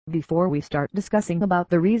Before we start discussing about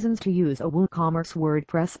the reasons to use a WooCommerce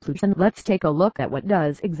WordPress plugin, let's take a look at what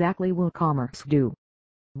does exactly WooCommerce do.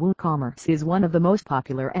 WooCommerce is one of the most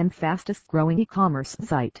popular and fastest growing e-commerce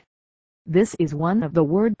site. This is one of the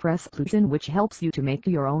WordPress plugin which helps you to make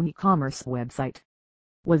your own e-commerce website.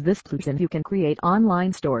 With this plugin you can create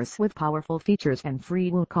online stores with powerful features and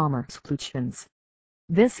free WooCommerce plugins.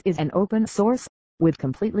 This is an open source, with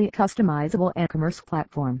completely customizable e-commerce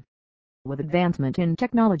platform. With advancement in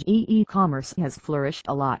technology, e-commerce has flourished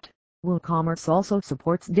a lot. WooCommerce also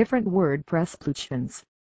supports different WordPress plugins.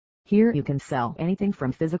 Here you can sell anything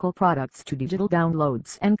from physical products to digital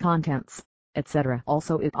downloads and contents, etc.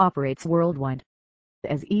 Also it operates worldwide.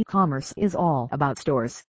 As e-commerce is all about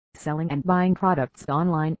stores, selling and buying products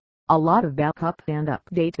online, a lot of backup and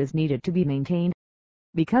update is needed to be maintained.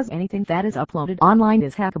 Because anything that is uploaded online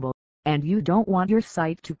is hackable, and you don't want your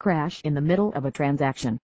site to crash in the middle of a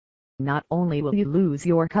transaction. Not only will you lose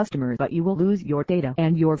your customers, but you will lose your data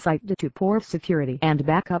and your site due to poor security and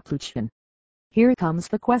backup plugin. Here comes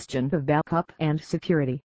the question of backup and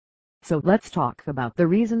security. So let's talk about the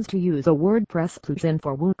reasons to use a WordPress plugin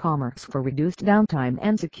for WooCommerce for reduced downtime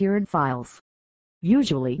and secured files.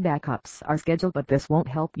 Usually backups are scheduled, but this won't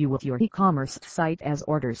help you with your e-commerce site as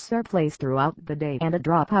orders are placed throughout the day and a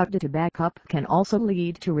dropout due to backup can also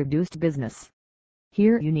lead to reduced business.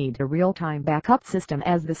 Here you need a real-time backup system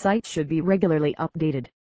as the site should be regularly updated.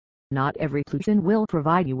 Not every plugin will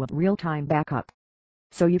provide you with real-time backup.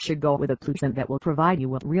 So you should go with a plugin that will provide you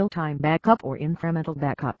with real-time backup or incremental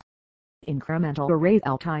backup. Incremental or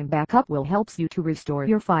real-time backup will help you to restore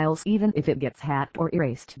your files even if it gets hacked or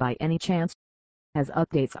erased by any chance, as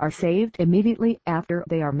updates are saved immediately after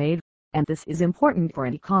they are made, and this is important for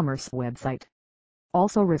an e-commerce website.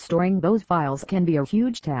 Also restoring those files can be a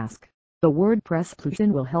huge task. The WordPress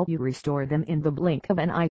plugin will help you restore them in the blink of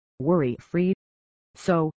an eye, worry-free.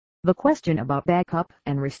 So, the question about backup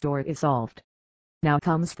and restore is solved. Now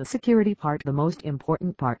comes the security part, the most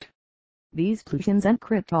important part. These plugins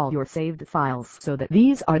encrypt all your saved files so that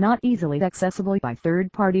these are not easily accessible by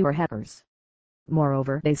third-party or hackers.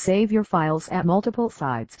 Moreover, they save your files at multiple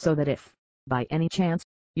sites so that if, by any chance,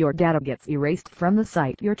 your data gets erased from the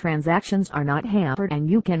site, your transactions are not hampered and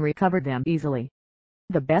you can recover them easily.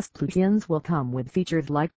 The best plugins will come with features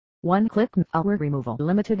like one-click malware removal,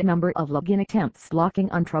 limited number of login attempts, blocking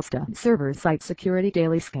untrusted server site security,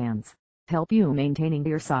 daily scans, help you maintaining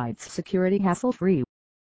your site's security hassle-free,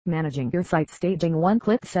 managing your site staging,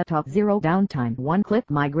 one-click setup, zero downtime,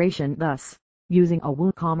 one-click migration. Thus, using a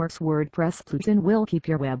WooCommerce WordPress plugin will keep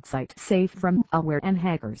your website safe from malware and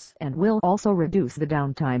hackers and will also reduce the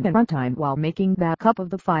downtime and runtime while making backup of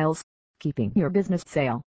the files, keeping your business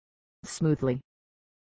sail smoothly.